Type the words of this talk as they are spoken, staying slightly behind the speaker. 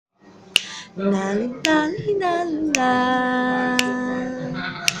Lali, lali, lali, la.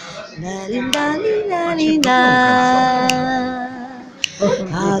 Lali, lali, lali, la.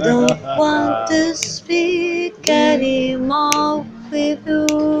 I don't want to speak anymore with you.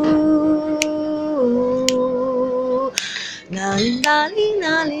 Lali, lali,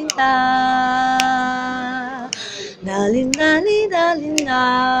 lali, la. Lali, lali, lali, la.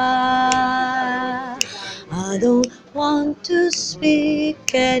 I don't want to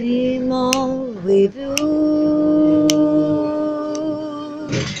speak anymore with you.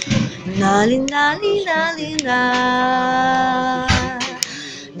 Lali, lali, lali, la.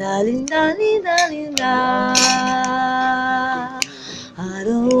 Lali, lali, lali, la. I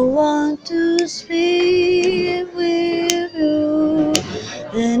don't want to speak with you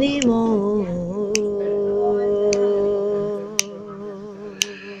anymore.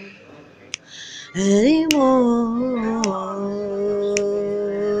 Anymore.